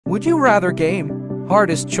Would you rather game?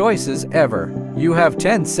 Hardest choices ever. You have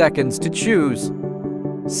 10 seconds to choose.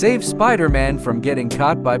 Save Spider-Man from getting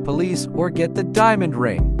caught by police or get the diamond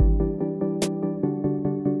ring.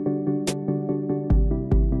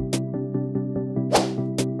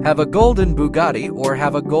 Have a golden Bugatti or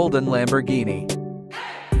have a golden Lamborghini.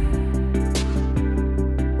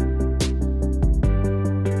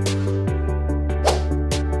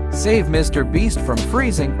 Save Mr. Beast from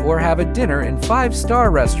freezing or have a dinner in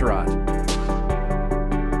 5-star restaurant.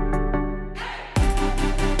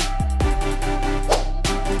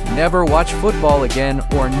 Never watch football again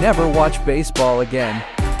or never watch baseball again.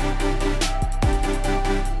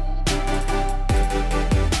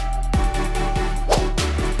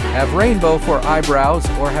 Have rainbow for eyebrows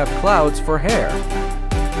or have clouds for hair.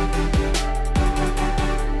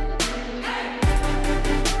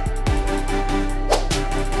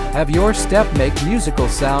 Have your step make musical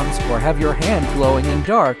sounds or have your hand glowing in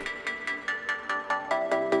dark.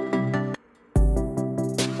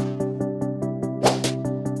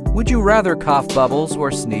 Would you rather cough bubbles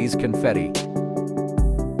or sneeze confetti?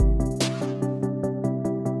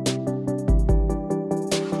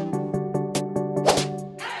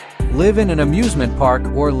 Live in an amusement park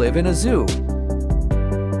or live in a zoo?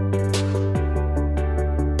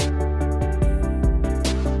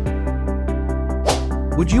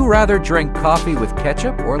 Would you rather drink coffee with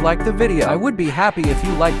ketchup or like the video? I would be happy if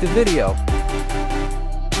you liked the video.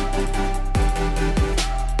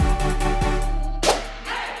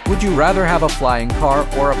 Would you rather have a flying car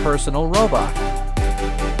or a personal robot?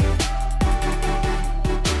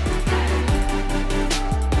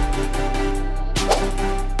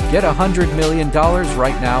 Get $100 million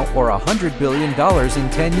right now or $100 billion in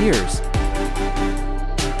 10 years.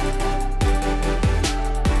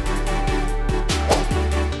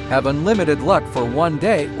 Have unlimited luck for one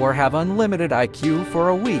day or have unlimited IQ for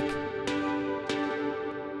a week.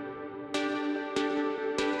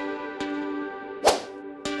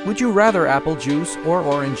 Would you rather apple juice or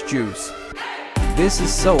orange juice? This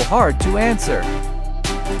is so hard to answer.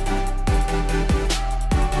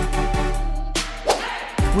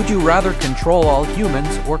 Would you rather control all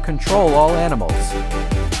humans or control all animals?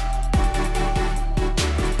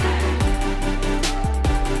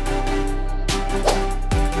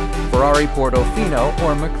 Ferrari Portofino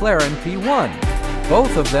or McLaren P1?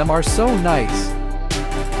 Both of them are so nice.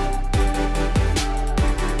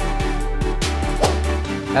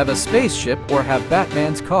 Have a spaceship or have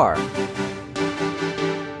Batman's car?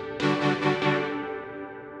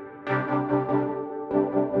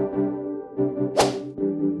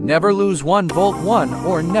 Never lose 1 Volt 1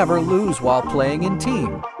 or never lose while playing in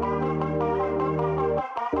team.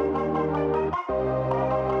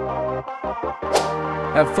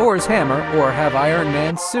 Have Thor's hammer or have Iron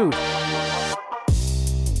Man's suit?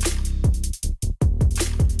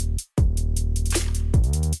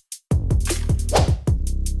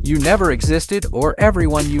 You never existed or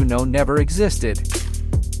everyone you know never existed.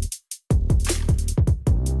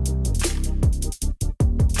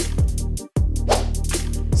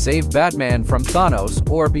 Save Batman from Thanos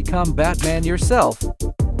or become Batman yourself.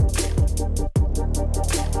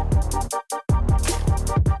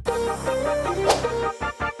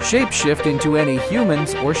 Shapeshift into any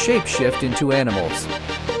humans or shapeshift into animals.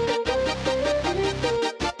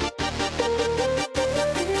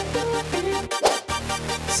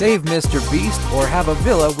 Save Mr. Beast or have a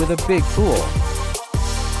villa with a big pool.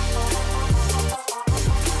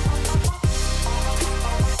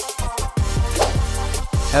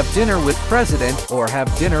 Have dinner with President or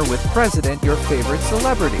have dinner with President your favorite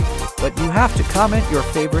celebrity. But you have to comment your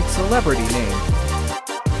favorite celebrity name.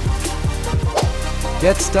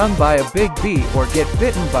 Get stung by a big bee or get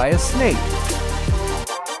bitten by a snake.